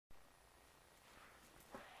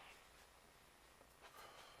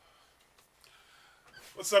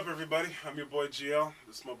What's up, everybody? I'm your boy GL.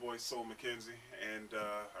 This is my boy Soul McKenzie, and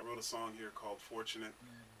I wrote a song here called Fortunate,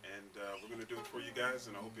 and we're going to do it for you guys,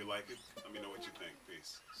 and I hope you like it. Let me know what you think.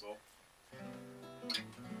 Peace. Soul.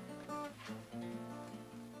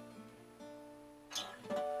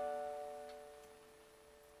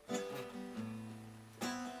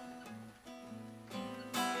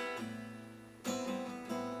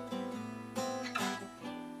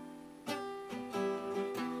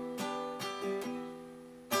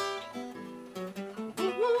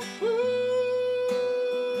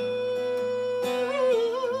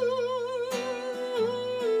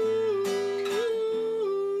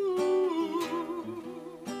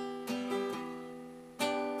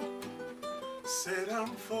 Said I'm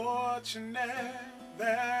fortunate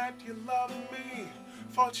that you love me,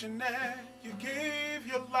 fortunate you gave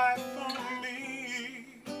your life for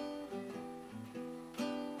me.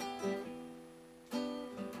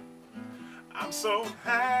 I'm so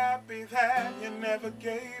happy that you never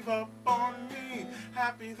gave up on me,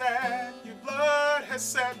 happy that your blood has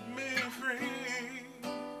set me free.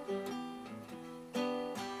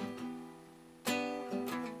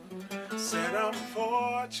 Said I'm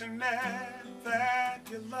fortunate that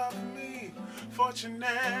you love me,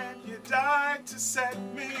 fortunate you died to set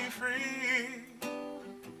me free.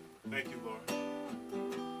 Thank you, Lord.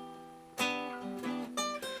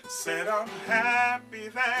 Said I'm happy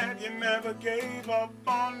that you never gave up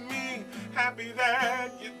on me, happy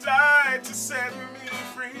that you died to set me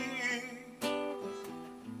free.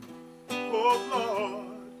 Oh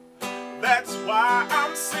Lord, that's why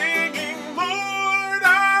I'm singing, Lord,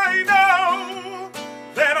 I know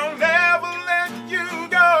that I'll never let you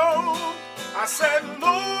go. I said,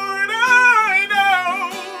 Lord, I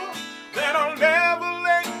know that I'll never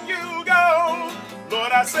let you go.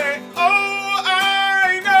 Lord, I say, oh,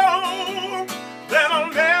 I know that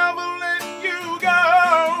I'll never let you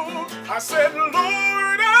go. I said, Lord,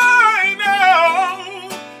 I know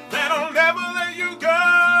that I'll never let you go.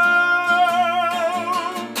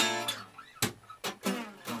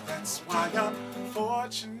 That's why I'm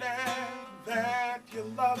fortunate that you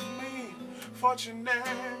love me, fortunate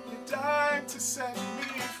you died to set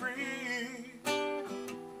me free.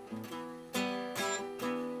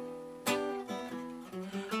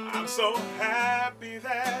 I'm so happy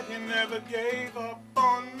that you never gave up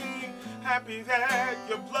on me, happy that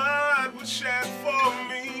your blood was shed for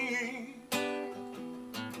me.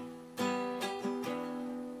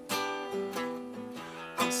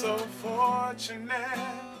 I'm so fortunate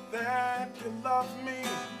that you love me,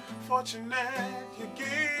 fortunate you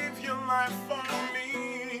gave your life for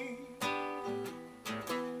me.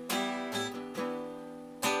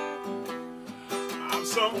 I'm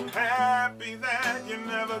so happy that you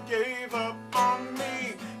never gave up on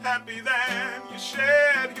me, happy that you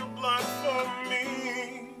shed your blood for me.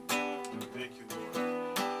 Thank you, Lord.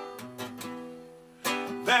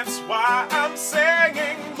 That's why I'm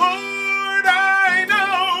singing, Lord, I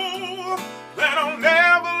know that I'll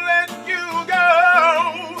never let you go.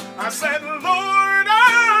 I said, Lord,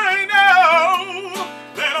 I know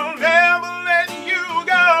that I'll never let you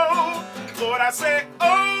go. Lord, I say,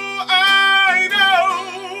 oh, I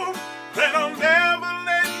know that I'll never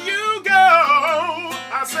let you go.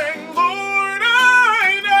 I say, Lord,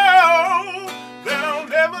 I know that I'll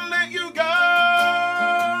never let you go.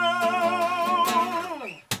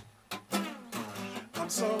 I'm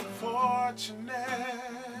so fortunate.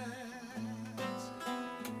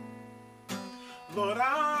 Lord,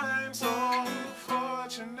 I'm so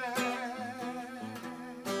fortunate.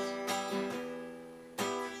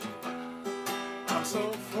 I'm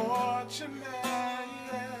so fortunate.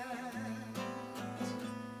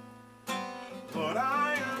 Lord,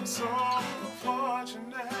 I am so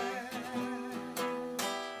fortunate.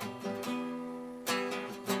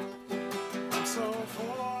 I'm so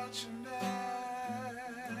fortunate.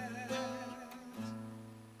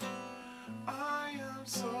 I am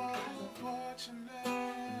so fortunate.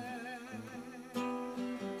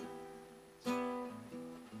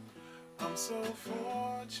 I'm so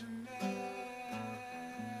fortunate.